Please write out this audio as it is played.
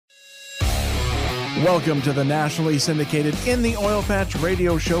Welcome to the nationally syndicated In the Oil Patch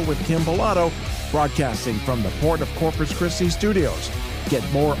radio show with Kim Pilato, broadcasting from the Port of Corpus Christi studios. Get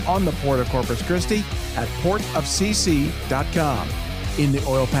more on the Port of Corpus Christi at portofcc.com. In the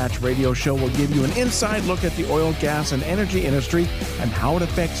Oil Patch radio show will give you an inside look at the oil, gas, and energy industry and how it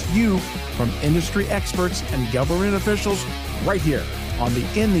affects you from industry experts and government officials right here on the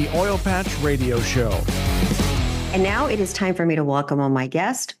In the Oil Patch radio show. And now it is time for me to welcome on my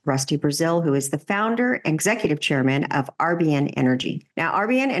guest, Rusty Braziel, who is the founder and executive chairman of RBN Energy. Now,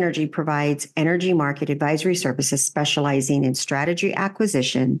 RBN Energy provides energy market advisory services specializing in strategy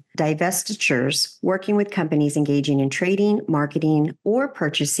acquisition, divestitures, working with companies engaging in trading, marketing, or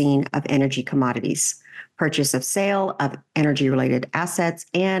purchasing of energy commodities, purchase of sale of energy-related assets,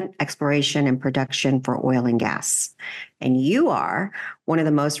 and exploration and production for oil and gas. And you are one of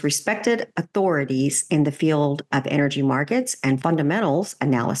the most respected authorities in the field of energy markets and fundamentals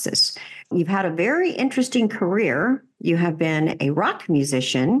analysis. You've had a very interesting career. You have been a rock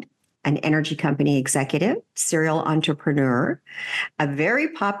musician, an energy company executive, serial entrepreneur, a very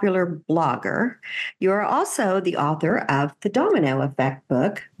popular blogger. You are also the author of the Domino Effect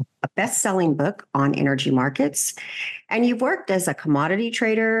book, a best-selling book on energy markets. And you've worked as a commodity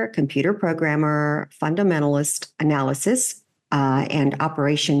trader, computer programmer, fundamentalist analysis, and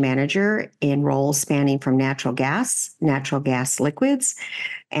operation manager in roles spanning from natural gas liquids,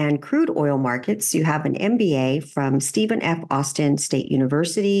 and crude oil markets. You have an MBA from Stephen F. Austin State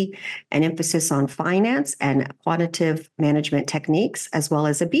University, an emphasis on finance and quantitative management techniques, as well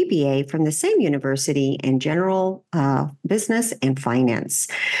as a BBA from the same university in general business and finance.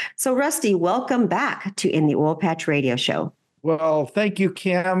 So, Rusty, welcome back to In the Oil Patch Radio Show. Well, thank you,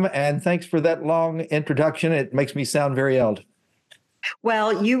 Kim, and thanks for that long introduction. It makes me sound very old.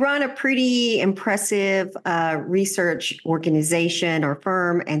 Well, you run a pretty impressive research organization or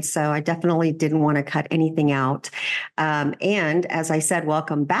firm, and so I definitely didn't want to cut anything out. And as I said,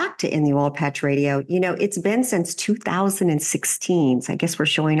 welcome back to In the Oil Patch Radio. You know, it's been since 2016, so I guess we're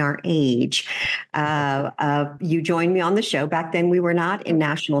showing our age. You joined me on the show. Back then, we were not in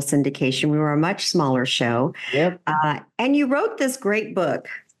national syndication. We were a much smaller show. Yep. And you wrote this great book,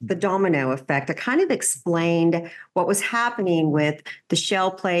 The Domino Effect. I kind of explained what was happening with the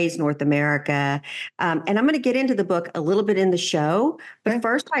shale plays, North America. And I'm going to get into the book a little bit in the show. But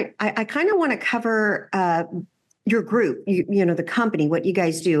first, I kind of want to cover your group, you know, the company, what you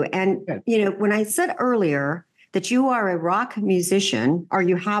guys do. And, you know, when I said earlier that you are a rock musician, or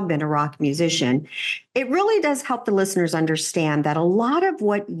you have been a rock musician, it really does help the listeners understand that a lot of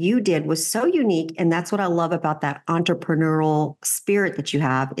what you did was so unique. And that's what I love about that entrepreneurial spirit that you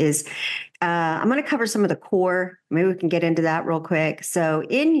have is, I'm going to cover some of the core. Maybe we can get into that real quick. So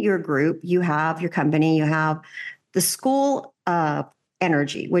in your group, you have your company, you have the School of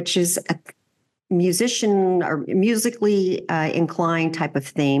Energy, which is a musician or musically inclined type of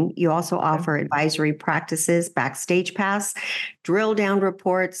theme. You also offer advisory practices, backstage pass, drill down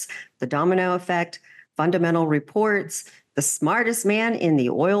reports, the domino effect, fundamental reports, the smartest man in the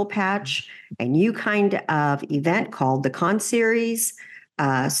oil patch, a new kind of event called the Con Series,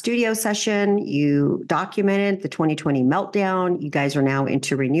 studio session. You documented the 2020 meltdown. You guys are now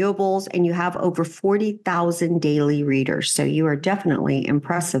into renewables, and you have over 40,000 daily readers. So you are definitely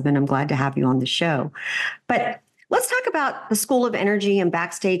impressive, and I'm glad to have you on the show. But let's talk about the School of Energy and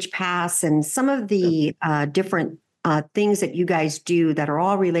Backstage Pass and some of the different things that you guys do that are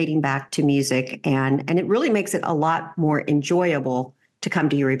all relating back to music. And it really makes it a lot more enjoyable to come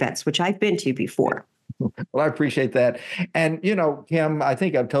to your events, which I've been to before. Well, I appreciate that. And, you know, Kim, I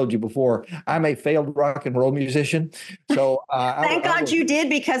think I've told you before, I'm a failed rock and roll musician. So thank God you did,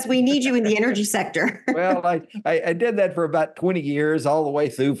 because we need you in the energy sector. Well, I did that for about 20 years, all the way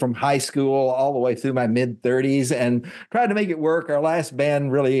through from high school, all the way through my mid-30s, and tried to make it work. Our last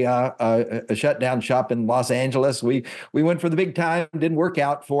band really shut down shop in Los Angeles. We went for the big time, didn't work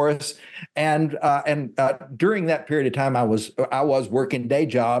out for us. And during that period of time, I was working day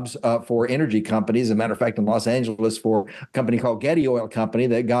jobs for energy companies. As a matter of fact, in Los Angeles for a company called Getty Oil Company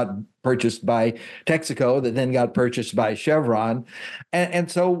that got purchased by Texaco, that then got purchased by Chevron.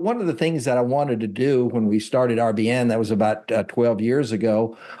 And so one of the things that I wanted to do when we started RBN, that was about 12 years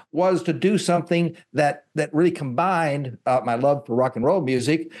ago, was to do something that really combined my love for rock and roll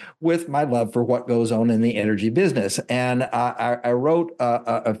music with my love for what goes on in the energy business. And I wrote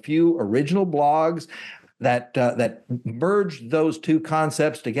a few original blogs that merged those two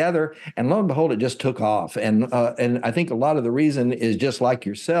concepts together, and lo and behold, it just took off. And I think a lot of the reason is just like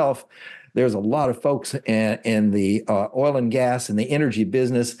yourself. There's a lot of folks in the oil and gas and the energy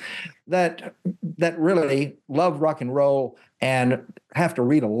business that really love rock and roll and have to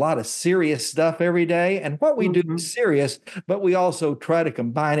read a lot of serious stuff every day. And what we do is serious, but we also try to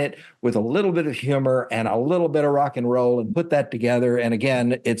combine it with a little bit of humor and a little bit of rock and roll and put that together. And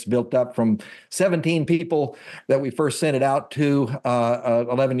again, it's built up from 17 people that we first sent it out to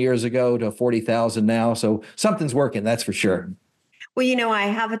 11 years ago to 40,000 now. So something's working, that's for sure. Well, I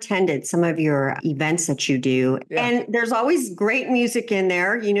have attended some of your events that you do, and there's always great music in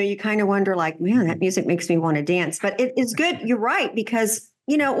there. You kind of wonder like, man, that music makes me want to dance, but it's good. You're right, because,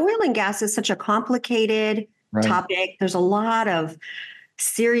 oil and gas is such a complicated topic. There's a lot of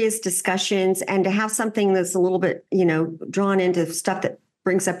serious discussions, and to have something that's a little bit, drawn into stuff that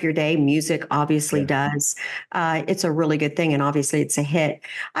brings up your day. Music obviously does. It's a really good thing. And obviously it's a hit.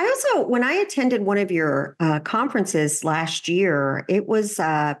 I also, when I attended one of your conferences last year, it was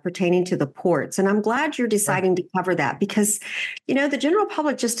pertaining to the ports. And I'm glad you're deciding to cover that because, the general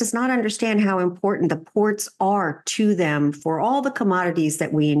public just does not understand how important the ports are to them for all the commodities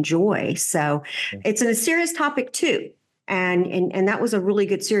that we enjoy. So it's a serious topic too. And that was a really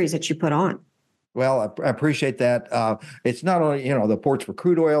good series that you put on. Well, I appreciate that. It's not only, the ports for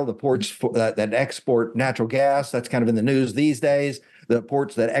crude oil, the ports that export natural gas. That's kind of in the news these days. The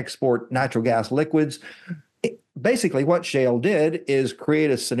ports that export natural gas liquids. Basically, what Shale did is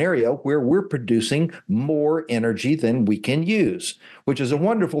create a scenario where we're producing more energy than we can use, which is a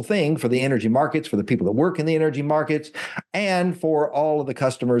wonderful thing for the energy markets, for the people that work in the energy markets, and for all of the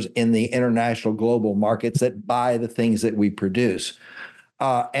customers in the international global markets that buy the things that we produce.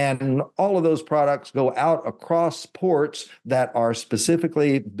 And all of those products go out across ports that are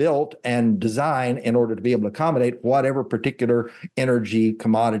specifically built and designed in order to be able to accommodate whatever particular energy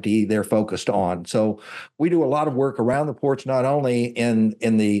commodity they're focused on. So we do a lot of work around the ports, not only in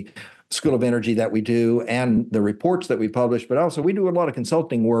the School of Energy that we do and the reports that we publish, but also we do a lot of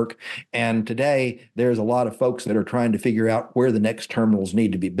consulting work. And today there's a lot of folks that are trying to figure out where the next terminals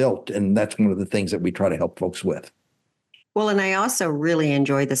need to be built. And that's one of the things that we try to help folks with. Well, and I also really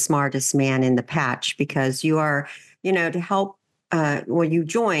enjoy The Smartest Man in the Patch because you are, to help, you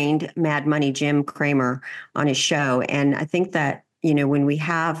joined Mad Money Jim Cramer on his show. And I think that, when we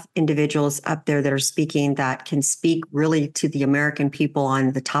have individuals up there that are speaking that can speak really to the American people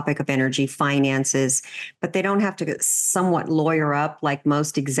on the topic of energy finances, but they don't have to somewhat lawyer up like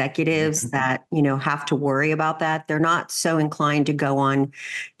most executives that, have to worry about that. They're not so inclined to go on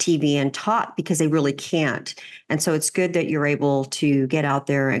TV and talk because they really can't. And so it's good that you're able to get out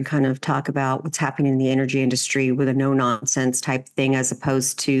there and kind of talk about what's happening in the energy industry with a no nonsense type thing, as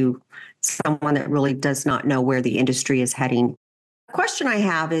opposed to someone that really does not know where the industry is heading. Question I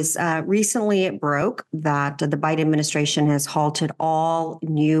have is recently it broke that the Biden administration has halted all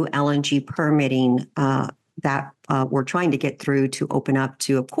new LNG permitting that we're trying to get through to open up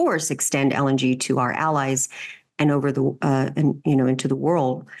to, of course, extend LNG to our allies and over the into the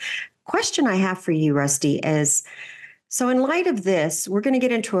world. Question I have for you, Rusty, is so in light of this, we're going to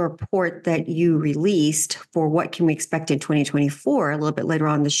get into a report that you released for what can we expect in 2024 a little bit later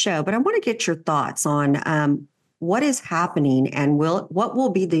on in the show. But I want to get your thoughts on what is happening and what will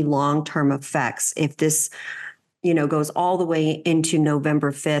be the long-term effects if this, goes all the way into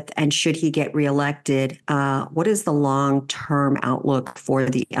November 5th, and should he get reelected, what is the long-term outlook for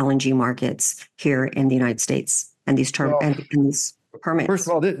the LNG markets here in the United States and these these permits? First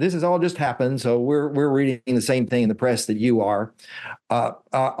of all, this has all just happened, so we're reading the same thing in the press that you are.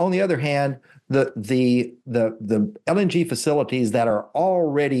 On the other hand, the LNG facilities that are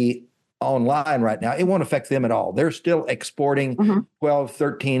already online right now, it won't affect them at all. They're still exporting 12,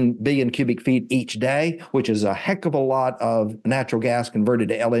 13 billion cubic feet each day, which is a heck of a lot of natural gas converted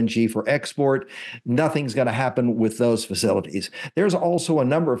to LNG for export. Nothing's going to happen with those facilities. There's also a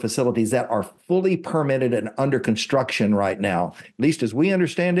number of facilities that are fully permitted and under construction right now. At least as we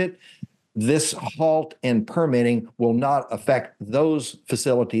understand it, this halt in permitting will not affect those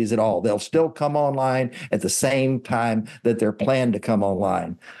facilities at all. They'll still come online at the same time that they're planned to come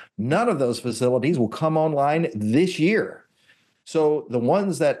online. None of those facilities will come online this year. So the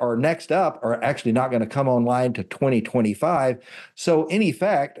ones that are next up are actually not going to come online to 2025. So in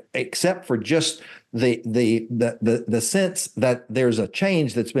effect, except for just the sense that there's a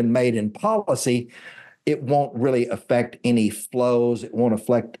change that's been made in policy, it won't really affect any flows. It won't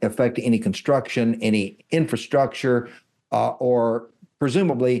affect any construction, any infrastructure, or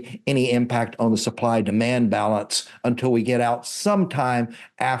presumably any impact on the supply-demand balance until we get out sometime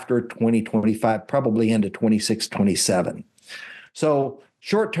after 2025, probably into 26, 27. So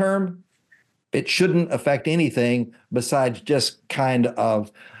short term, it shouldn't affect anything besides just kind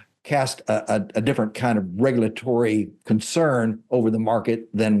of cast a different kind of regulatory concern over the market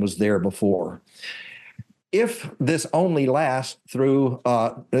than was there before. if this only lasts through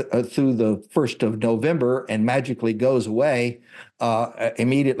the 1st of November and magically goes away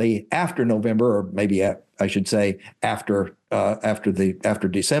immediately after November, or maybe I should say after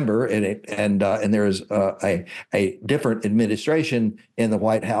December, and there is a different administration in the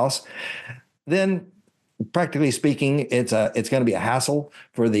White House, then practically speaking, it's going to be a hassle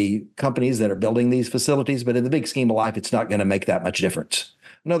for the companies that are building these facilities. But in the big scheme of life, it's not going to make that much difference.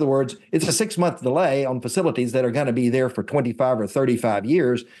 In other words, it's a 6-month delay on facilities that are going to be there for 25 or 35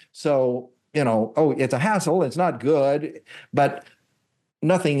 years. So, it's a hassle. It's not good, but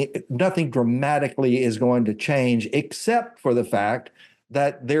nothing dramatically is going to change, except for the fact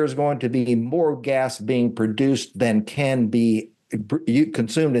that there's going to be more gas being produced than can be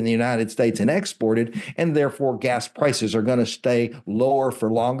consumed in the United States and exported, and therefore gas prices are going to stay lower for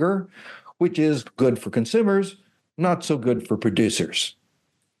longer, which is good for consumers, not so good for producers.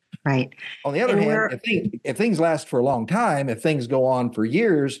 Right. On the other hand, if things last for a long time, if things go on for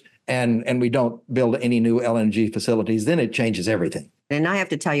years and we don't build any new LNG facilities, then it changes everything. And I have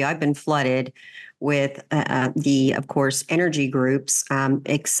to tell you, I've been flooded with of course, energy groups,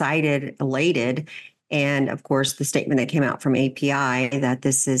 excited, elated. And of course, the statement that came out from API that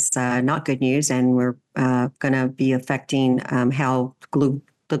this is not good news, and we're going to be affecting how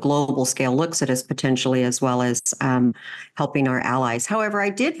the global scale looks at us potentially, as well as helping our allies. However, I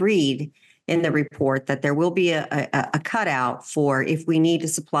did read in the report that there will be a cutout for if we need to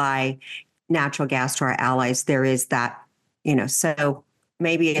supply natural gas to our allies. There is that, so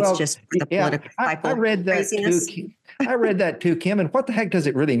maybe it's just the political cycle. I read that craziness. too. I read that too, Kim. And what the heck does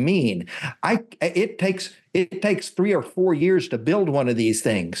it really mean? It takes 3 or 4 years to build one of these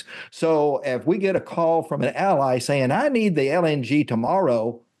things. So if we get a call from an ally saying, I need the LNG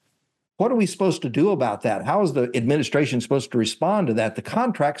tomorrow, what are we supposed to do about that? How is the administration supposed to respond to that? The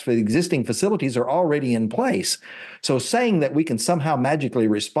contracts for the existing facilities are already in place. So saying that we can somehow magically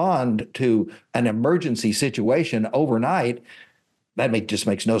respond to an emergency situation overnight, that just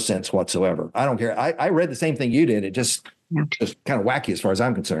makes no sense whatsoever. I don't care. I read the same thing you did. It just kind of wacky as far as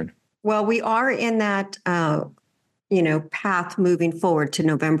I'm concerned. Well, we are in that, path moving forward to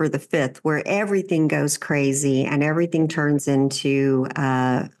November the 5th, where everything goes crazy and everything turns into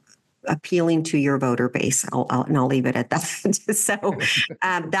appealing to your voter base. I'll leave it at that. So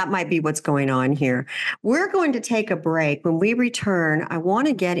that might be what's going on here. We're going to take a break. When we return, I want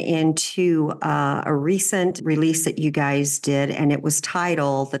to get into a recent release that you guys did, and it was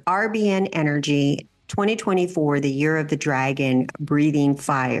titled the RBN Energy 2024, the Year of the Dragon, Breathing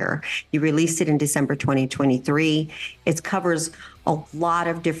Fire. You released it in December 2023. It covers a lot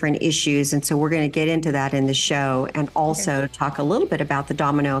of different issues. And so we're going to get into that in the show, and also talk a little bit about the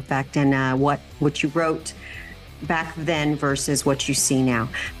domino effect and what you wrote back then versus what you see now.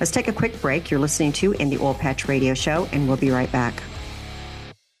 Let's take a quick break. You're listening to In the Oil Patch Radio Show, and we'll be right back.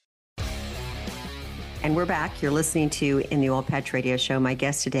 And we're back. You're listening to In the Oil Patch Radio Show. My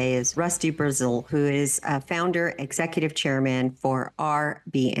guest today is Rusty Braziel, who is founder, executive chairman for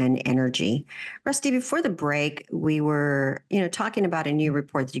RBN Energy. Rusty, before the break, we were, talking about a new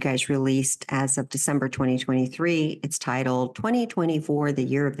report that you guys released as of December 2023. It's titled 2024, the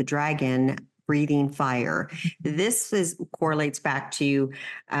Year of the Dragon, Breathing Fire. This correlates back to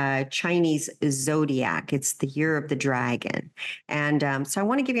Chinese zodiac. It's the Year of the Dragon. And so I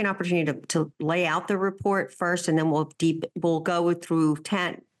want to give you an opportunity to lay out the report first, and then we'll go through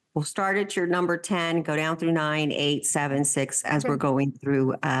 10. We'll start at your number 10, go down through 9, 8, 7, 6 as we're going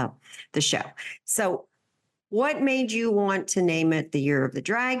through the show. So what made you want to name it the Year of the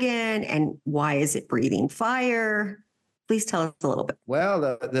Dragon, and why is it breathing fire? Please tell us a little bit.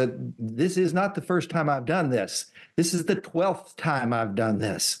 Well, this is not the first time I've done this. This is the 12th time I've done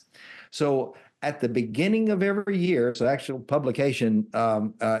this. So at the beginning of every year, so actual publication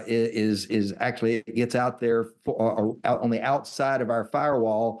is actually, it gets out there out on the outside of our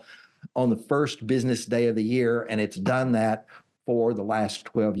firewall on the first business day of the year, and it's done that for the last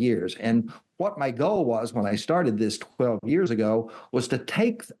 12 years. And what my goal was when I started this 12 years ago was to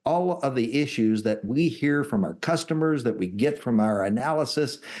take all of the issues that we hear from our customers, that we get from our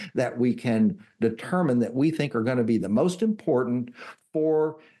analysis, that we can determine that we think are going to be the most important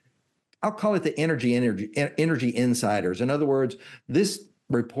for, I'll call it the energy insiders. In other words, this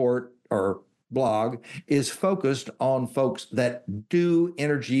report or blog is focused on folks that do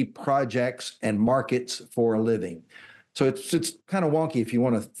energy projects and markets for a living. So it's kind of wonky if you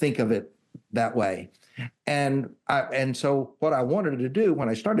want to think of it that way. And so what I wanted to do when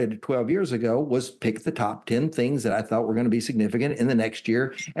I started 12 years ago was pick the top 10 things that I thought were going to be significant in the next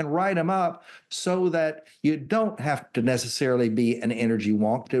year and write them up so that you don't have to necessarily be an energy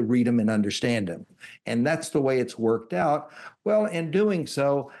wonk to read them and understand them. And that's the way it's worked out. Well, in doing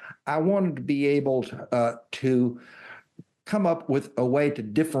so, I wanted to be able to come up with a way to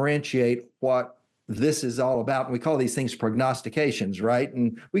differentiate what this is all about. And we call these things prognostications, right?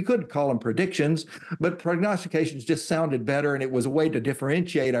 And we could call them predictions, but prognostications just sounded better, and it was a way to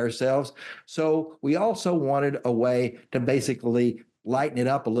differentiate ourselves. So we also wanted a way to basically lighten it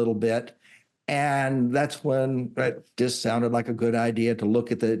up a little bit. And that's when it just sounded like a good idea to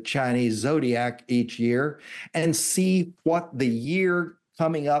look at the Chinese zodiac each year and see what the year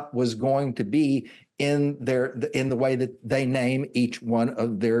coming up was going to be in the way that they name each one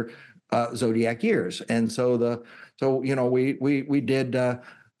of their zodiac years. And so we did a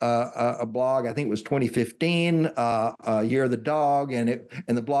blog. I think it was 2015, Year of the Dog, and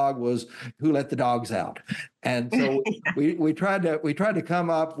the blog was Who Let the Dogs Out. And so we tried to come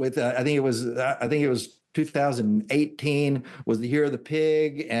up with I think it was 2018 was the Year of the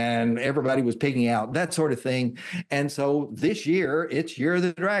Pig, and everybody was pigging out, that sort of thing. And so this year it's Year of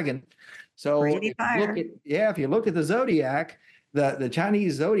the Dragon. So if you look at the zodiac, the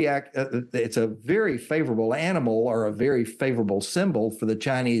Chinese zodiac, it's a very favorable animal or a very favorable symbol for the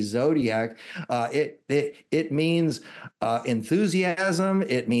Chinese zodiac. It means enthusiasm.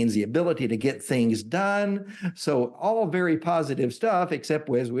 It means the ability to get things done. So all very positive stuff, except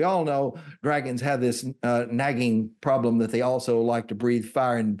as we all know, dragons have this nagging problem that they also like to breathe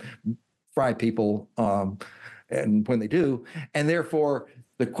fire and fry people, and when they do. And therefore,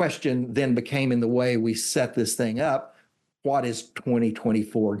 the question then became, in the way we set this thing up, what is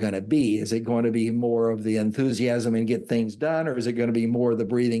 2024 going to be? Is it going to be more of the enthusiasm and get things done, or is it going to be more of the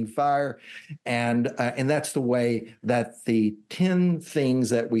breathing fire? And that's the way that the 10 things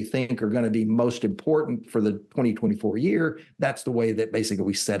that we think are going to be most important for the 2024 year, that's the way that basically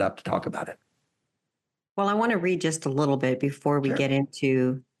we set up to talk about it. Well, I want to read just a little bit before we get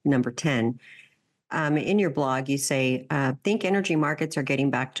into number 10. In your blog, you say, think energy markets are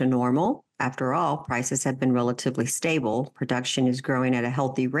getting back to normal. After all, prices have been relatively stable. Production is growing at a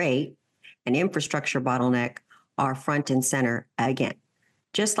healthy rate, and infrastructure bottleneck are front and center again.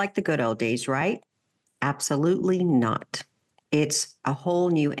 Just like the good old days, right? Absolutely not. It's a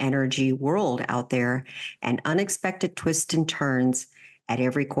whole new energy world out there, and unexpected twists and turns at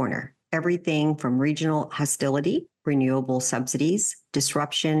every corner. Everything from regional hostility, renewable subsidies,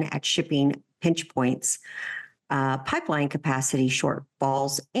 disruption at shipping pinch points, pipeline capacity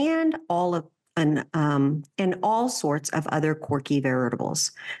shortfalls, and all sorts of other quirky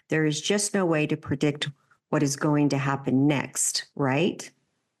variables. There is just no way to predict what is going to happen next, right?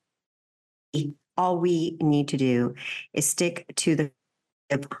 All we need to do is stick to the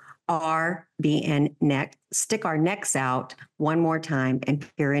RBN neck, stick our necks out one more time and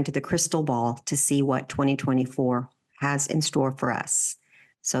peer into the crystal ball to see what 2024 has in store for us.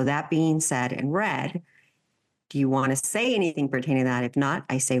 So that being said and read, do you want to say anything pertaining to that? If not,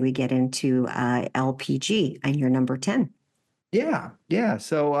 I say we get into LPG and your number 10. Yeah.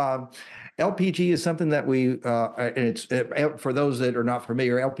 So LPG is something that we, for those that are not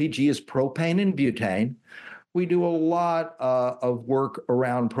familiar, LPG is propane and butane. We do a lot of work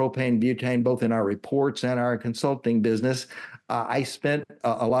around propane, butane, both in our reports and our consulting business. I spent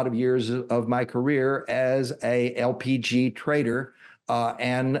a lot of years of my career as a LPG trader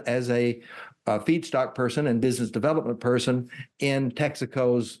and as a feedstock person and business development person in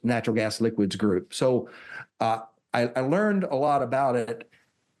Texaco's natural gas liquids group. So I learned a lot about it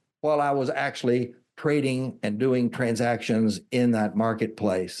while I was actually trading and doing transactions in that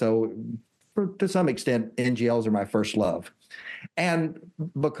marketplace. So to some extent, NGLs are my first love. And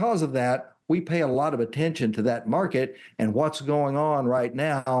because of that, we pay a lot of attention to that market. And what's going on right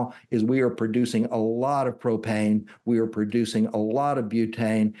now is we are producing a lot of propane. We are producing a lot of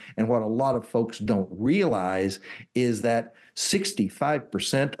butane. And what a lot of folks don't realize is that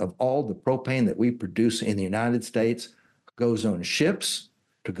 65% of all the propane that we produce in the United States goes on ships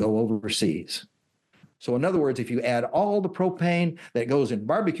to go overseas. So in other words, if you add all the propane that goes in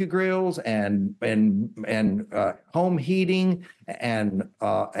barbecue grills and home heating and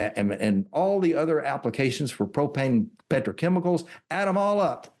all the other applications for propane petrochemicals, add them all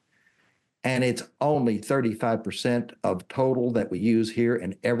up, and it's only 35% of total that we use here,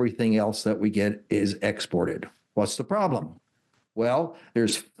 and everything else that we get is exported. What's the problem? Well,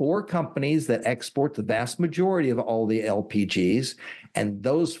 there's 4 companies that export the vast majority of all the LPGs, and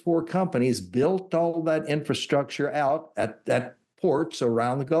those 4 companies built all that infrastructure out at ports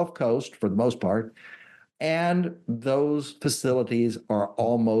around the Gulf Coast for the most part. And those facilities are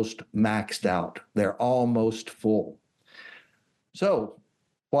almost maxed out. They're almost full. So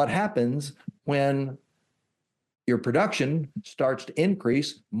what happens when your production starts to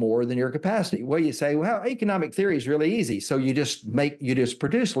increase more than your capacity? Well, you say, well, economic theory is really easy. So you just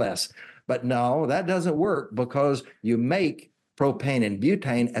produce less. But no, that doesn't work, because you make propane and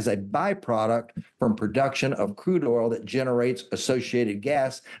butane as a byproduct from production of crude oil that generates associated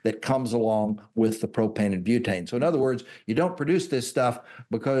gas that comes along with the propane and butane. So in other words, you don't produce this stuff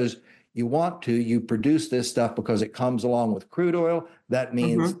because you want to, you produce this stuff because it comes along with crude oil. That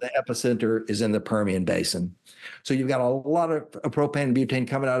means the epicenter is in the Permian Basin. So you've got a lot of propane and butane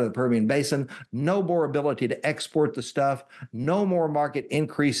coming out of the Permian Basin, no more ability to export the stuff, no more market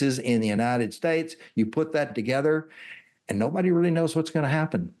increases in the United States. You put that together, and nobody really knows what's going to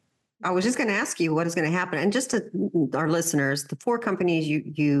happen. I was just going to ask you what is going to happen. And just to our listeners, the four companies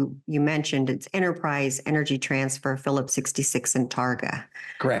you mentioned, it's Enterprise, Energy Transfer, Phillips 66, and Targa.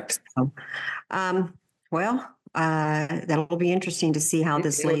 Correct. So, that'll be interesting to see how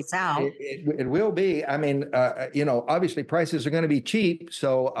this lays out. It will be. I mean, obviously prices are going to be cheap.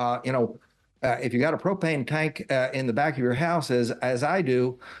 So, if you got a propane tank in the back of your house, as I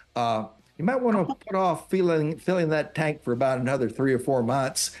do, you might want to put off filling that tank for about another 3 or 4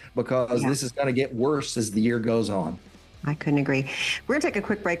 months, because this is going to get worse as the year goes on. I couldn't agree. We're going to take a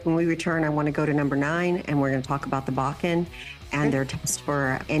quick break. When we return, I want to go to number 9, and we're going to talk about the Bakken and their test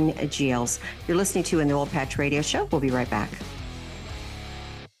for NGLs. You're listening to In the Oil Patch Radio Show. We'll be right back.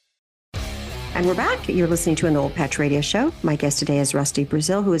 And we're back. You're listening to In the Oil Patch Radio Show. My guest today is Rusty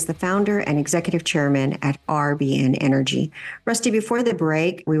Braziel, who is the founder and executive chairman at RBN Energy. Rusty, before the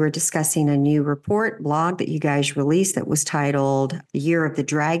break, we were discussing a new blog that you guys released that was titled The Year of the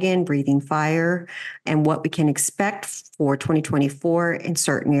Dragon, Breathing Fire, and what we can expect for 2024 in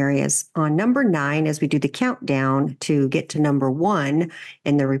certain areas. On number 9, as we do the countdown to get to number 1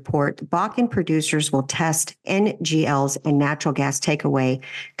 in the report, Bakken producers will test NGLs and natural gas takeaway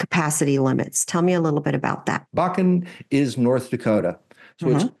capacity limits. Tell me a little bit about that. Bakken is North Dakota, so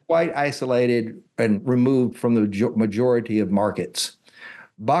it's quite isolated and removed from the majority of markets.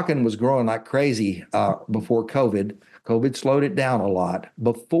 Bakken was growing like crazy before COVID. COVID slowed it down a lot.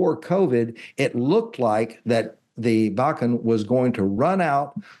 Before COVID, it looked like that the Bakken was going to run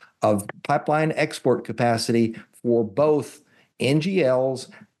out of pipeline export capacity for both NGLs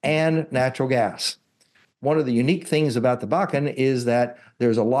and natural gas. One of the unique things about the Bakken is that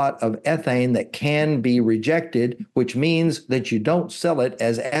there's a lot of ethane that can be rejected, which means that you don't sell it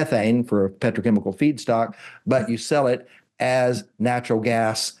as ethane for a petrochemical feedstock, but you sell it as natural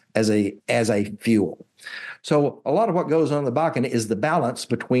gas as a fuel. So a lot of what goes on in the Bakken is the balance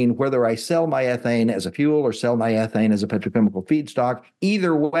between whether I sell my ethane as a fuel or sell my ethane as a petrochemical feedstock.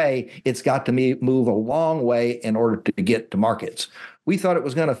 Either way, it's got to move a long way in order to get to markets. We thought it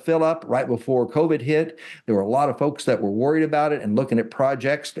was going to fill up right before COVID hit. There were a lot of folks that were worried about it and looking at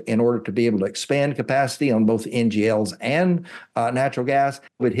projects in order to be able to expand capacity on both NGLs and natural gas.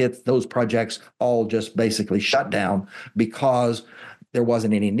 It hit, those projects all just basically shut down because there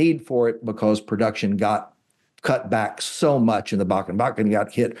wasn't any need for it, because production got cut back so much in the Bakken. Bakken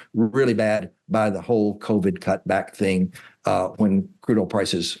got hit really bad by the whole COVID cutback thing when crude oil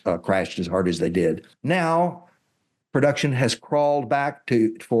prices crashed as hard as they did. Now, production has crawled back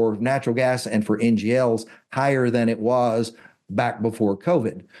for natural gas and for NGLs higher than it was back before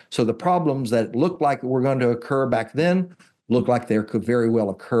COVID. So the problems that looked like were going to occur back then look like there could very well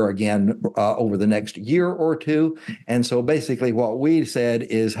occur again over the next year or two. And so basically what we said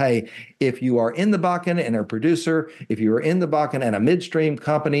is, hey, if you are in the Bakken and a producer, if you are in the Bakken and a midstream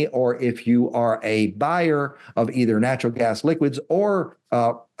company, or if you are a buyer of either natural gas liquids or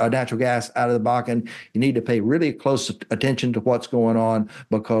natural gas out of the Bakken, you need to pay really close attention to what's going on,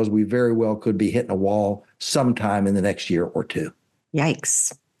 because we very well could be hitting a wall sometime in the next year or two.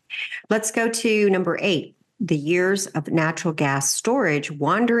 Yikes. Let's go to number 8. The years of natural gas storage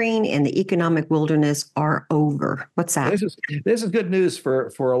wandering in the economic wilderness are over. What's that? This is good news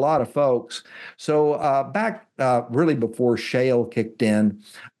for a lot of folks. So back really before shale kicked in,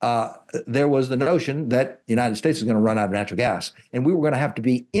 there was the notion that the United States is going to run out of natural gas, and we were going to have to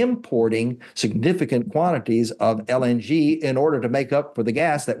be importing significant quantities of LNG in order to make up for the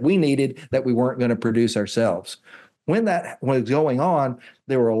gas that we needed that we weren't going to produce ourselves. when that was going on,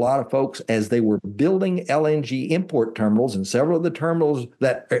 there were a lot of folks, as they were building LNG import terminals, and several of the terminals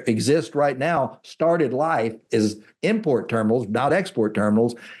that exist right now started life as import terminals, not export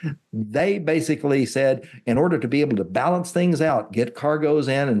terminals. They basically said, in order to be able to balance things out, get cargoes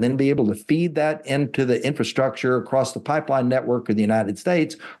in, and then be able to feed that into the infrastructure across the pipeline network of the United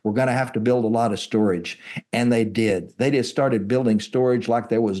States, we're going to have to build a lot of storage. And they did. They just started building storage like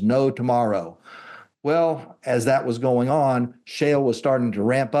there was no tomorrow. Well, as that was going on, shale was starting to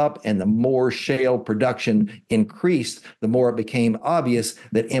ramp up, and the more shale production increased, the more it became obvious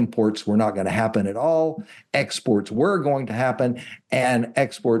that imports were not going to happen at all. Exports were going to happen, and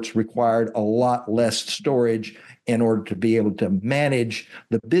exports required a lot less storage in order to be able to manage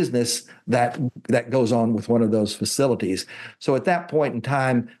the business that goes on with one of those facilities. So at that point in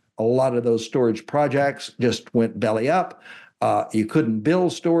time, a lot of those storage projects just went belly up. You couldn't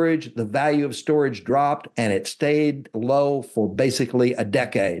build storage. The value of storage dropped, and it stayed low for basically a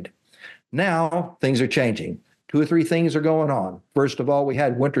decade. Now things are changing. 2 or 3 things are going on. First of all, we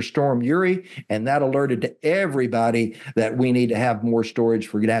had Winter Storm Uri, and that alerted to everybody that we need to have more storage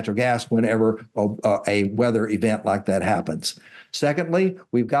for natural gas whenever a weather event like that happens. Secondly,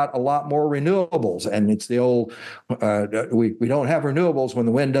 we've got a lot more renewables, and it's the old, we don't have renewables when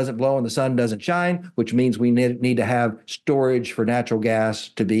the wind doesn't blow and the sun doesn't shine, which means we need to have storage for natural gas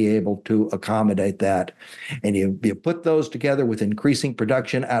to be able to accommodate that. And you put those together with increasing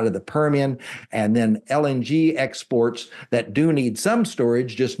production out of the Permian, and then LNG exports that do need some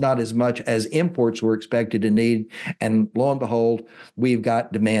storage, just not as much as imports were expected to need. And lo and behold, we've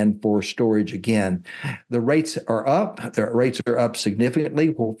got demand for storage again. The rates are up. The rates are up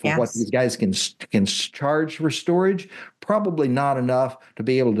significantly for what these guys can charge for storage. Probably not enough to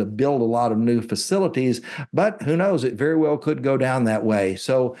be able to build a lot of new facilities, but who knows? It very well could go down that way.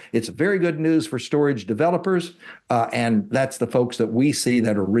 So it's very good news for storage developers, and that's the folks that we see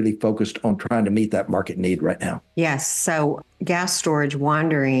that are really focused on trying to meet that market need right now. Yes. So gas storage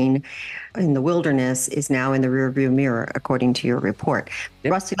wandering in the wilderness is now in the rearview mirror, according to your report.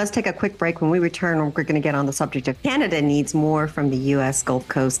 Yep. Rusty, let's take a quick break. When we return, we're going to get on the subject of Canada needs more from the U.S. Gulf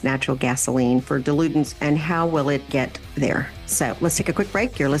Coast natural gasoline for diluents, and how will it get there? So let's take a quick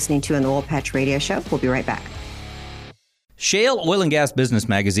break. You're listening to an Oil Patch Radio Show. We'll be right back. Shale Oil and Gas Business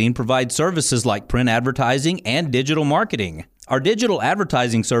Magazine provides services like print advertising and digital marketing. Our digital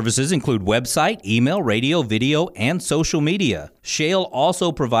advertising services include website, email, radio, video, and social media. Shale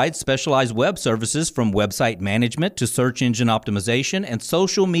also provides specialized web services from website management to search engine optimization and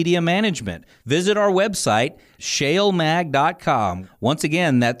social media management. Visit our website, shalemag.com. Once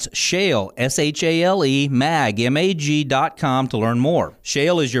again, that's Shale, S-H-A-L-E, mag, M-A-G.com to learn more.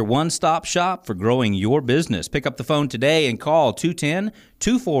 Shale is your one-stop shop for growing your business. Pick up the phone today and call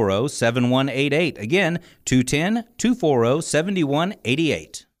 210-240-7188. Again,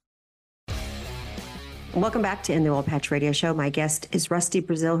 210-240-7188. Welcome back to In the Oil Patch Radio Show. My guest is Rusty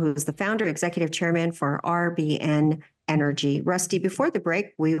Braziel, who is the founder, executive chairman for RBN Energy. Rusty, before the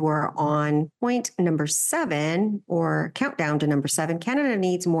break, we were on point number 7, or countdown to number 7. Canada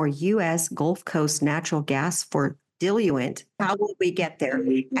needs more U.S. Gulf Coast natural gas for diluent. How will we get there?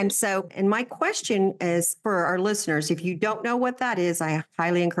 And my question is for our listeners, if you don't know what that is, I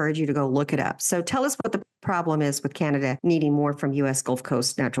highly encourage you to go look it up. So tell us what the problem is with Canada needing more from U.S. Gulf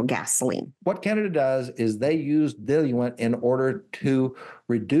Coast natural gasoline. What Canada does is they use diluent in order to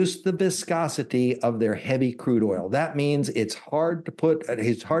reduce the viscosity of their heavy crude oil. That means it's hard to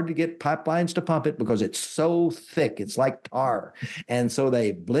get pipelines to pump it because it's so thick. It's like tar. And so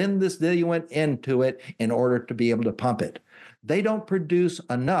they blend this diluent into it in order to be able to pump it. They don't produce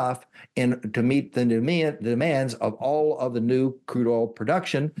enough to meet the demands of all of the new crude oil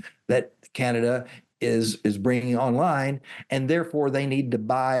production that Canada is bringing online, and therefore they need to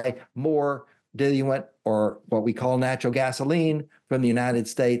buy more diluent, or what we call natural gasoline, from the United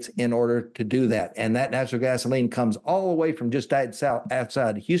States in order to do that. And that natural gasoline comes all the way from just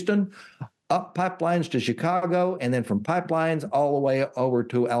outside Houston, up pipelines to Chicago, and then from pipelines all the way over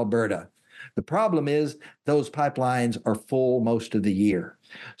to Alberta. The problem is those pipelines are full most of the year.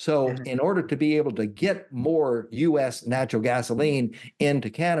 So in order to be able to get more U.S. natural gasoline into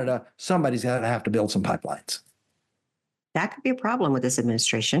Canada, somebody's going to have to build some pipelines. That could be a problem with this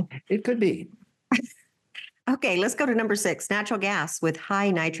administration. It could be. Okay, let's go to number 6. Natural gas with high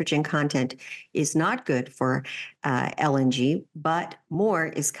nitrogen content is not good for LNG, but more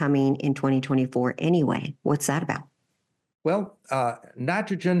is coming in 2024 anyway. What's that about? Well,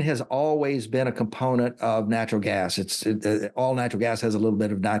 nitrogen has always been a component of natural gas. All natural gas has a little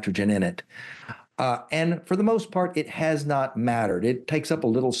bit of nitrogen in it. And for the most part, it has not mattered. It takes up a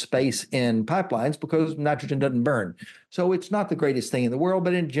little space in pipelines because nitrogen doesn't burn. So it's not the greatest thing in the world,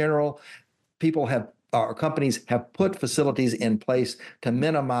 but in general, companies have put facilities in place to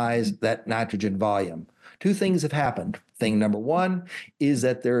minimize that nitrogen volume. Two things have happened. Thing number one is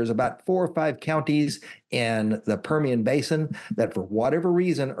that there's about 4 or 5 counties in the Permian Basin that, for whatever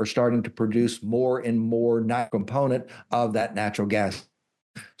reason, are starting to produce more and more component of that natural gas.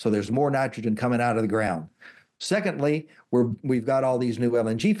 So there's more nitrogen coming out of the ground. Secondly, we've got all these new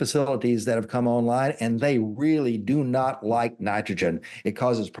LNG facilities that have come online, and they really do not like nitrogen. It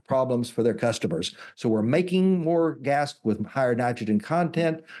causes problems for their customers. So we're making more gas with higher nitrogen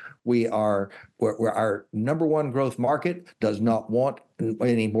content. We're our number one growth market does not want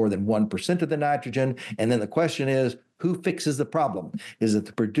any more than 1% of the nitrogen. And then the question is, who fixes the problem? Is it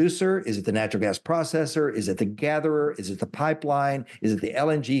the producer? Is it the natural gas processor? Is it the gatherer? Is it the pipeline? Is it the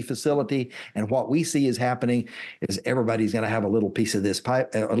LNG facility? And what we see is happening is everybody's going to have a little piece of this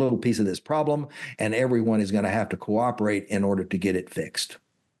problem, and everyone is going to have to cooperate in order to get it fixed.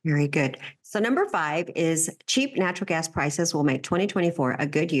 Very good. So number 5 is cheap natural gas prices will make 2024 a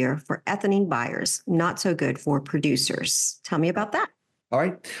good year for ethylene buyers, not so good for producers. Tell me about that. All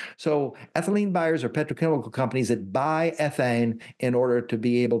right. So ethylene buyers are petrochemical companies that buy ethane in order to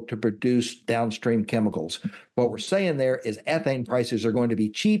be able to produce downstream chemicals. What we're saying there is ethane prices are going to be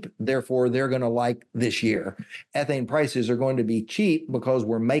cheap. Therefore, they're going to like this year. Ethane prices are going to be cheap because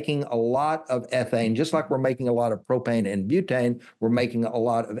we're making a lot of ethane, just like we're making a lot of propane and butane. We're making a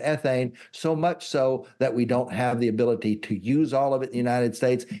lot of ethane, so much so that we don't have the ability to use all of it in the United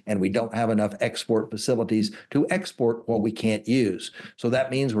States, and we don't have enough export facilities to export what we can't use. So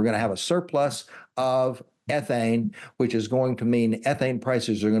that means we're going to have a surplus of ethane, which is going to mean ethane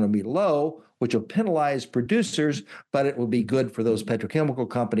prices are going to be low, which will penalize producers, but it will be good for those petrochemical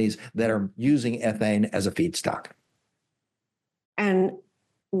companies that are using ethane as a feedstock. And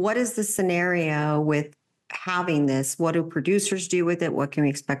what is the scenario with having this? What do producers do with it? What can we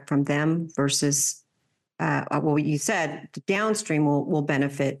expect from them versus, well, you said the downstream will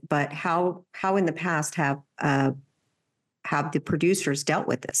benefit, but how in the past have the producers dealt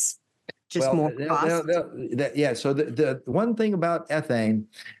with this? Just more cost? Yeah. So the one thing about ethane,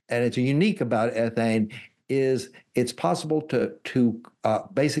 and it's unique about ethane, is it's possible to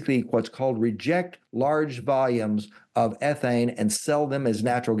basically what's called reject large volumes of ethane and sell them as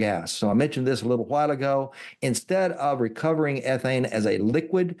natural gas. So I mentioned this a little while ago. Instead of recovering ethane as a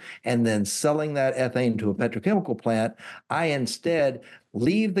liquid and then selling that ethane to a petrochemical plant, I instead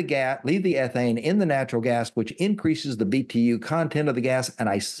leave the ethane in the natural gas, which increases the BTU content of the gas, and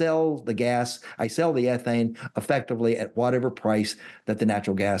I sell the ethane effectively at whatever price that the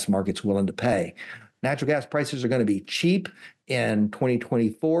natural gas market's willing to pay. Natural gas prices are going to be cheap in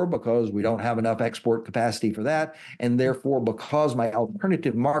 2024 because we don't have enough export capacity for that. And therefore, because my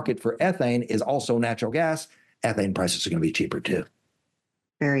alternative market for ethane is also natural gas, ethane prices are going to be cheaper too.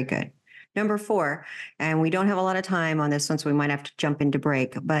 Very good. Number 4, and we don't have a lot of time on this one, so we might have to jump into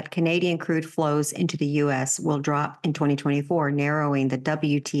break, but Canadian crude flows into the U.S. will drop in 2024, narrowing the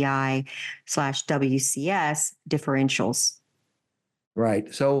WTI/WCS differentials.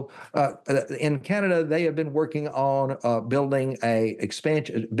 Right. So in Canada, they have been working on building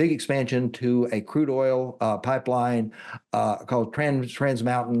big expansion to a crude oil pipeline called Trans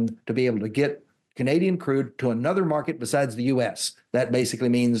Mountain to be able to get Canadian crude to another market besides the U.S. That basically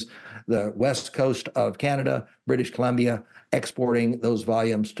means the west coast of Canada, British Columbia, exporting those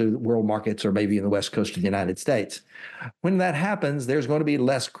volumes to world markets or maybe in the west coast of the United States. When that happens, there's going to be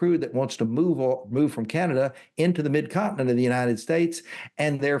less crude that wants to move from Canada into the mid-continent of the United States,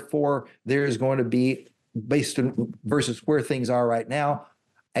 and therefore there's going to be, based on versus where things are right now,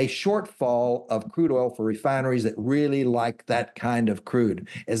 a shortfall of crude oil for refineries that really like that kind of crude.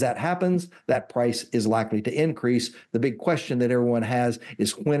 As that happens, that price is likely to increase. The big question that everyone has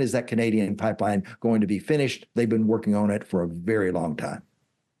is, when is that Canadian pipeline going to be finished? They've been working on it for a very long time.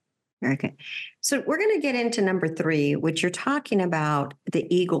 Okay. So we're going to get into number 3, which you're talking about the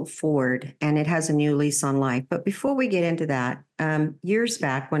Eagle Ford, and it has a new lease on life. But before we get into that, years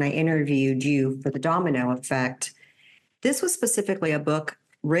back when I interviewed you for the Domino Effect, this was specifically a book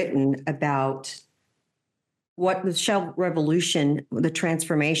written about what the shale revolution, the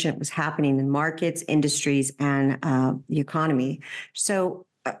transformation that was happening in markets, industries, and the economy. So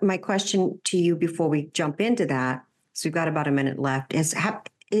my question to you before we jump into that, so we've got about a minute left,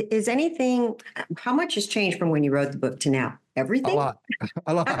 is anything, how much has changed from when you wrote the book to now? Everything?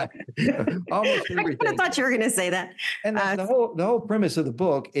 A lot. Almost everything. I thought you were going to say that. And the whole premise of the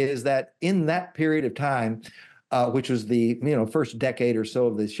book is that in that period of time, which was the first decade or so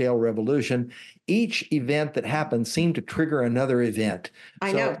of the shale revolution, each event that happened seemed to trigger another event.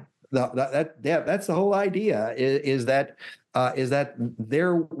 I know. That's the whole idea. Is that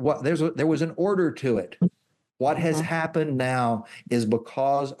there was an order to it. What has happened now is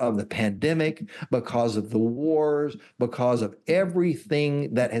because of the pandemic, because of the wars, because of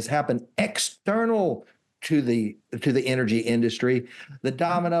everything that has happened external to the energy industry, the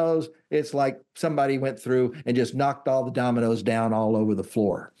dominoes, it's like somebody went through and just knocked all the dominoes down all over the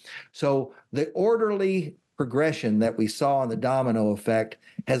floor. So the orderly progression that we saw in the domino effect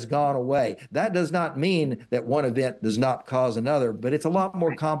has gone away. That does not mean that one event does not cause another, but it's a lot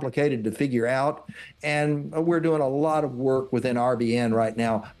more complicated to figure out. And we're doing a lot of work within RBN right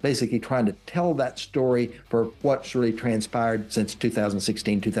now, basically trying to tell that story for what's really transpired since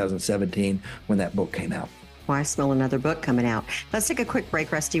 2016, 2017, when that book came out. Well, I smell another book coming out. Let's take a quick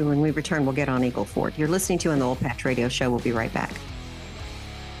break, Rusty. When we return, we'll get on Eagle Ford. You're listening to On the Oil Patch Radio Show. We'll be right back.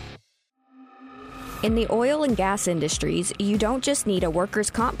 In the oil and gas industries, you don't just need a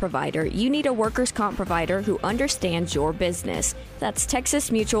workers' comp provider, you need a workers' comp provider who understands your business. That's Texas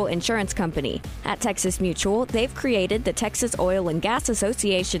Mutual Insurance Company. At Texas Mutual, they've created the Texas Oil and Gas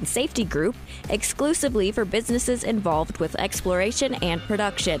Association Safety Group exclusively for businesses involved with exploration and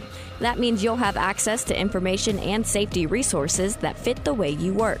production. That means you'll have access to information and safety resources that fit the way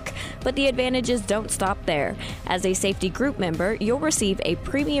you work. But the advantages don't stop there. As a safety group member, you'll receive a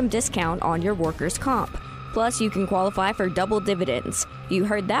premium discount on your workers' comp. Plus, you can qualify for double dividends. You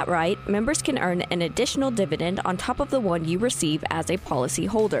heard that right. Members can earn an additional dividend on top of the one you receive as a policy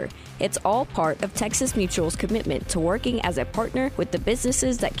holder. It's all part of Texas Mutual's commitment to working as a partner with the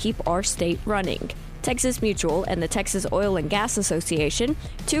businesses that keep our state running. Texas Mutual and the Texas Oil and Gas Association,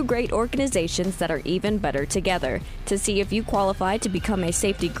 two great organizations that are even better together. To see if you qualify to become a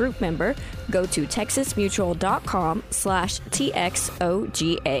safety group member, go to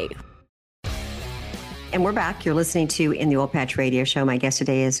texasmutual.com/TXOGA. And we're back. You're listening to In the Oil Patch Radio Show. My guest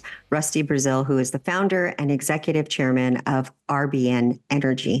today is Rusty Braziel, who is the founder and executive chairman of RBN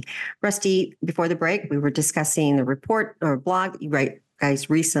Energy. Rusty, before the break, we were discussing the report or blog you write, guys,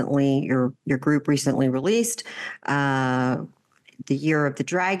 recently, your group recently released, The Year of the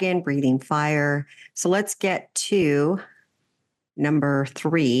Dragon, Breathing Fire. So let's get to number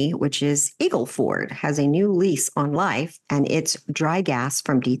 3, which is Eagle Ford has a new lease on life, and it's dry gas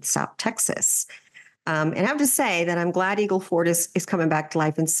from deep South Texas. And I have to say that I'm glad Eagle Ford is coming back to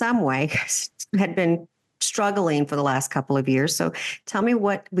life in some way, because it had been struggling for the last couple of years. So tell me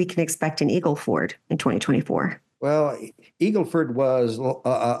what we can expect in Eagle Ford in 2024. Well, Eagle Ford was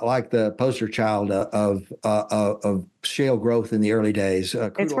like the poster child of shale growth in the early days.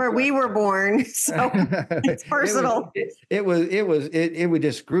 It's where we were born, so it's personal. It would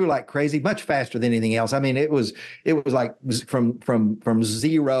just grew like crazy, much faster than anything else. I mean, it was like from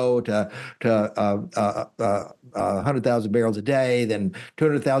zero to 100,000 barrels a day, then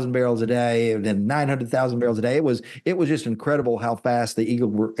 200,000 barrels a day, and then 900,000 barrels a day. It was just incredible how fast the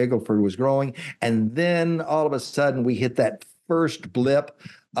Eagle Ford was growing, and then all of a sudden we hit that first blip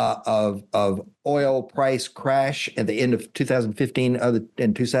of oil price crash at the end of 2015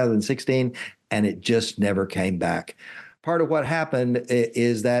 and 2016, and it just never came back. Part of what happened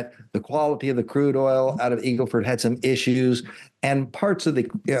is that the quality of the crude oil out of Eagle Ford had some issues, and parts of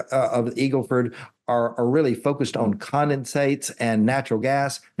the Eagle Ford are really focused on condensates and natural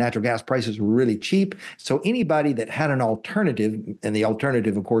gas. Natural gas prices were really cheap. So anybody that had an alternative, and the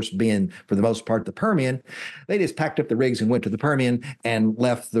alternative, of course, being for the most part the Permian, they just packed up the rigs and went to the Permian and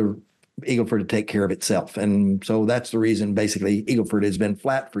left the Eagle Ford to take care of itself. And so that's the reason basically Eagle Ford has been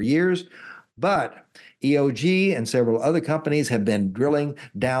flat for years. But EOG and several other companies have been drilling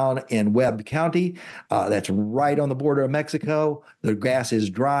down in Webb County. That's right on the border of Mexico. The gas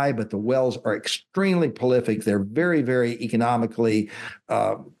is dry, but the wells are extremely prolific. They're very, very economically,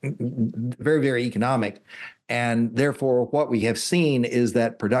 very, very economic. And therefore, what we have seen is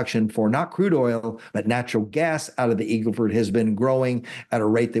that production for not crude oil, but natural gas out of the Eagle Ford has been growing at a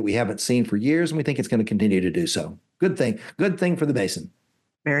rate that we haven't seen for years, and we think it's going to continue to do so. Good thing for the basin.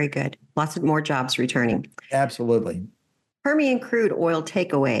 Very good. Lots of more jobs returning. Absolutely. Permian crude oil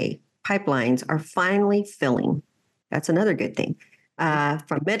takeaway pipelines are finally filling. That's another good thing.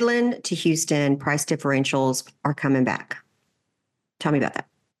 From Midland to Houston, price differentials are coming back. Tell me about that.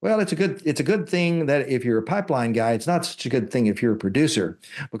 Well, it's a good thing that if you're a pipeline guy, it's not such a good thing if you're a producer,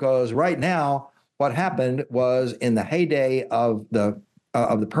 because right now what happened was in the heyday of the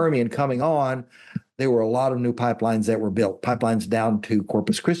Permian coming on, there were a lot of new pipelines that were built, pipelines down to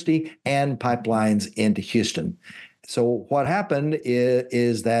Corpus Christi and pipelines into Houston. So what happened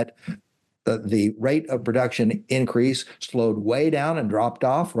is that the rate of production increase slowed way down and dropped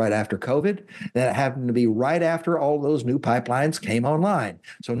off right after COVID. Then it happened to be right after all those new pipelines came online.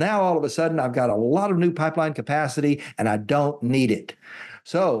 So now all of a sudden I've got a lot of new pipeline capacity and I don't need it.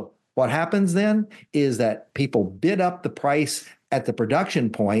 So what happens then is that people bid up the price at the production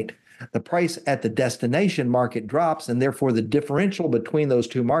point. The price at the destination market drops, and therefore the differential between those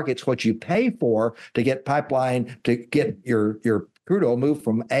two markets, what you pay for to get pipeline, to get your crude oil moved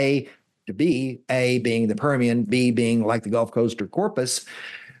from A to B, A being the Permian, B being like the Gulf Coast or Corpus,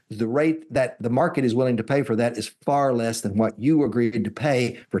 the rate that the market is willing to pay for that is far less than what you agreed to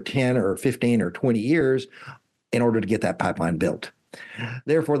pay for 10 or 15 or 20 years in order to get that pipeline built.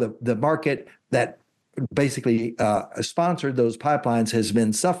 Therefore, the market that basically sponsored those pipelines has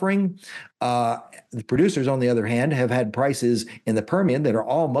been suffering. The producers, on the other hand, have had prices in the Permian that are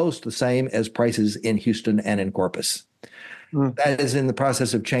almost the same as prices in Houston and in Corpus. That is in the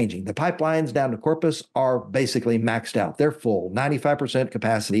process of changing. The pipelines down to Corpus are basically maxed out. They're full, 95%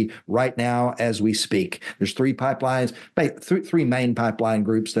 capacity right now as we speak. There's three pipelines, three main pipeline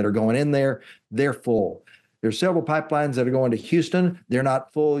groups that are going in there. They're full. There's several pipelines that are going to Houston. They're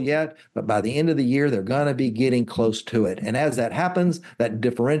not full yet, but by the end of the year, they're going to be getting close to it. And as that happens, that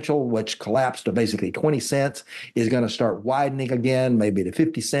differential, which collapsed to basically 20 cents, is going to start widening again, maybe to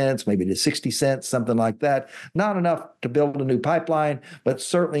 50 cents, maybe to 60 cents, something like that. Not enough to build a new pipeline, but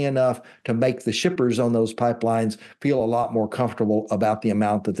certainly enough to make the shippers on those pipelines feel a lot more comfortable about the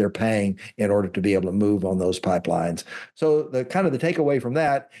amount that they're paying in order to be able to move on those pipelines. So the takeaway from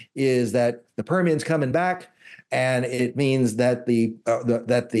that is that the Permian's coming back. And it means that the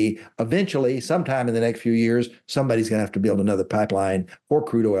eventually, sometime in the next few years, somebody's going to have to build another pipeline or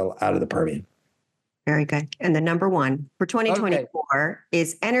crude oil out of the Permian. Very good. And the number one for 2024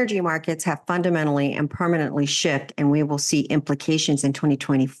 is energy markets have fundamentally and permanently shifted, and we will see implications in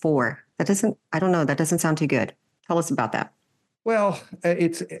 2024. That doesn't sound too good. Tell us about that. Well,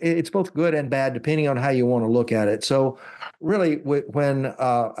 it's both good and bad depending on how you want to look at it. So really, when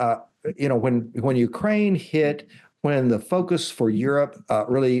Ukraine hit, when the focus for Europe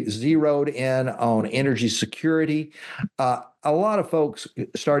really zeroed in on energy security, a lot of folks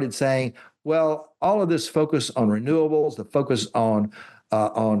started saying, well, all of this focus on renewables, the focus on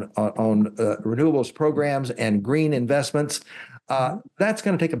renewables programs and green investments, that's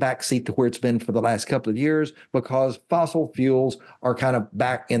going to take a back seat to where it's been for the last couple of years because fossil fuels are kind of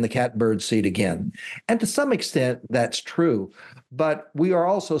back in the catbird seat again. And to some extent, that's true. But we are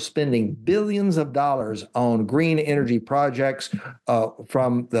also spending billions of dollars on green energy projects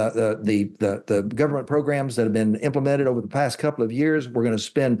from the government programs that have been implemented over the past couple of years. We're going to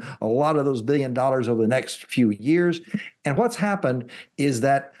spend a lot of those $1 billion over the next few years. And what's happened is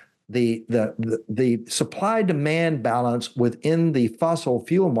that the supply-demand balance within the fossil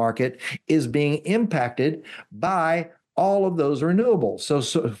fuel market is being impacted by all of those renewables. So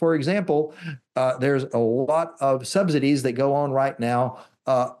for example, there's a lot of subsidies that go on right now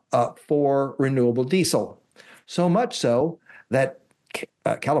for renewable diesel. So much so that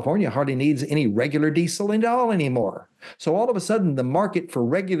California hardly needs any regular diesel at all anymore. So all of a sudden, the market for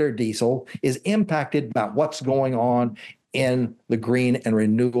regular diesel is impacted by what's going on in the green and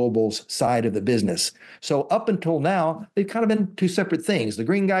renewables side of the business. So up until now, they've kind of been two separate things. The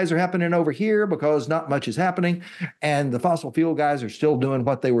green guys are happening over here because not much is happening, and the fossil fuel guys are still doing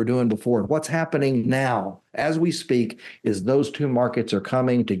what they were doing before. And what's happening now, as we speak, is those two markets are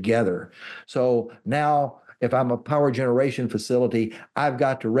coming together. So now, if I'm a power generation facility, I've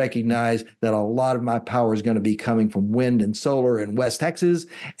got to recognize that a lot of my power is going to be coming from wind and solar in West Texas,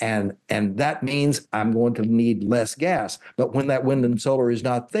 and that means I'm going to need less gas. But when that wind and solar is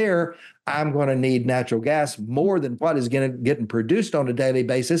not there, I'm going to need natural gas more than what is getting produced on a daily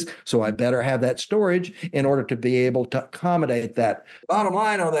basis. So I better have that storage in order to be able to accommodate that. Bottom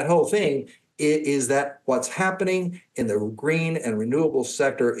line on that whole thing is that what's happening in the green and renewable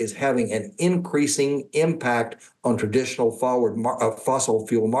sector is having an increasing impact on traditional fossil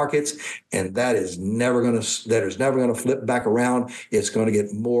fuel markets, and that is never going to flip back around. It's going to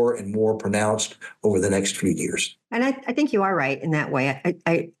get more and more pronounced over the next few years. And I think you are right in that way.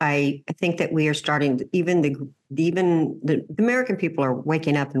 I think that we are starting to, even the American people are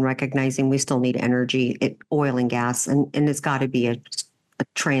waking up and recognizing we still need energy, oil and gas, and it's got to be a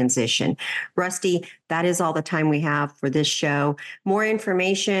transition. Rusty, that is all the time we have for this show. More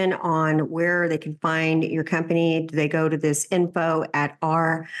information on where they can find your company, do they go to this info at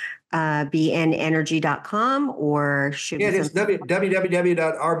our RBNenergy.com, or should Yeah, it is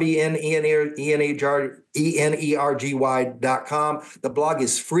www.rbnenergy.com. The blog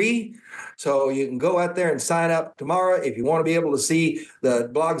is free, so you can go out there and sign up tomorrow. If you want to be able to see the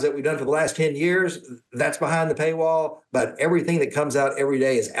blogs that we've done for the last 10 years, that's behind the paywall, but everything that comes out every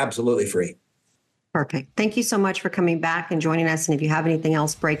day is absolutely free. Perfect. Thank you so much for coming back and joining us. And if you have anything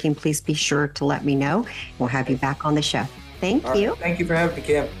else breaking, please be sure to let me know. We'll have you back on the show. Thank you. Thank you for having me,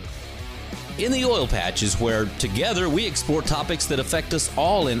 Kim. In the Oil Patch is where together we explore topics that affect us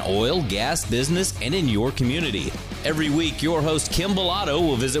all in oil, gas, business, and in your community. Every week, your host Kim Bellotto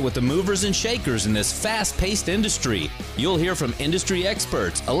will visit with the movers and shakers in this fast-paced industry. You'll hear from industry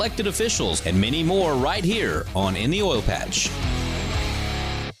experts, elected officials, and many more right here on In the Oil Patch.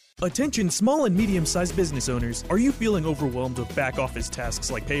 Attention small and medium-sized business owners. Are you feeling overwhelmed with back-office tasks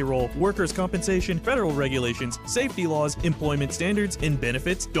like payroll, workers' compensation, federal regulations, safety laws, employment standards, and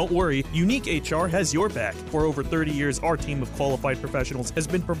benefits? Don't worry, Unique HR has your back. For over 30 years, our team of qualified professionals has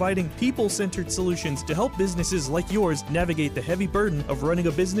been providing people-centered solutions to help businesses like yours navigate the heavy burden of running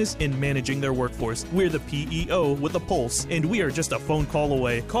a business and managing their workforce. We're the PEO with a pulse, and we are just a phone call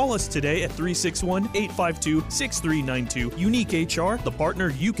away. Call us today at 361-852-6392. Unique HR, the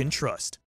partner you can trust.